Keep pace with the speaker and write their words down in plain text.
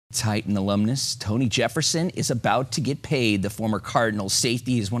Titan alumnus Tony Jefferson is about to get paid. The former Cardinals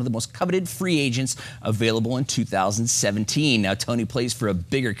safety is one of the most coveted free agents available in 2017. Now, Tony plays for a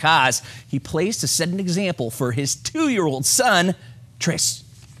bigger cause. He plays to set an example for his 2-year-old son, Tris.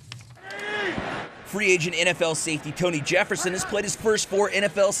 Free agent NFL safety Tony Jefferson has played his first 4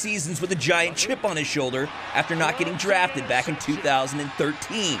 NFL seasons with a giant chip on his shoulder after not getting drafted back in 2013.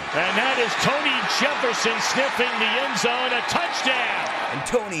 And that is Tony Jefferson sniffing the end zone, a touchdown. And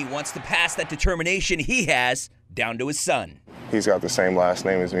Tony wants to pass that determination he has down to his son. He's got the same last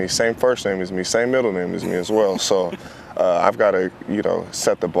name as me, same first name as me, same middle name as me as well. So I've got to,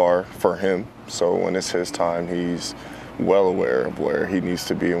 set the bar for him. So when it's his time, he's well aware of where he needs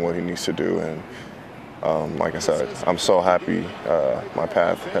to be and what he needs to do. And like I said, I'm so happy my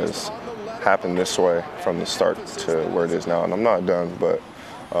path has happened this way from the start to where it is now. And I'm not done, but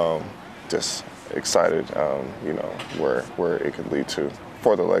just excited, where it could lead to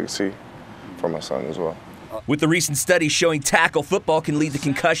for the legacy for my son as well. With the recent studies showing tackle football can lead to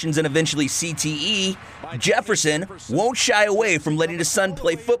concussions and eventually CTE, Jefferson won't shy away from letting his son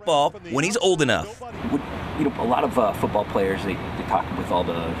play football when he's old enough. A lot of football players, they talk with all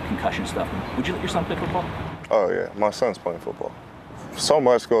the concussion stuff. Would you let your son play football? Oh, yeah. My son's playing football. So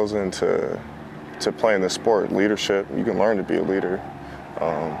much goes into playing the sport. Leadership. You can learn to be a leader.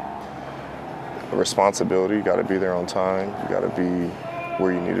 Responsibility. You got to be there on time. You got to be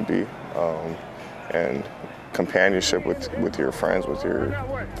where you need to be. And companionship with your friends, with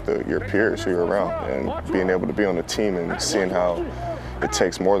your peers who you're around, and being able to be on a team and seeing how it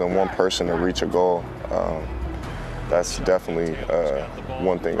takes more than one person to reach a goal. That's definitely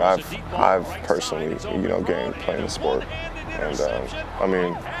one thing I've personally gained playing the sport. And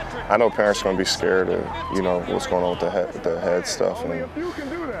I know parents are going to be scared of what's going on with the head stuff, and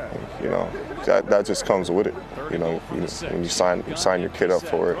that just comes with it. When you sign your kid up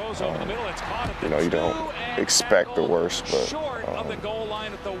for it, you don't expect the worst, but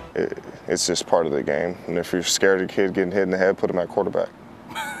it's just part of the game. And if you're scared of the kid getting hit in the head, put him at quarterback.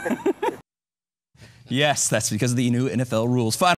 Yes, that's because of the new NFL rules.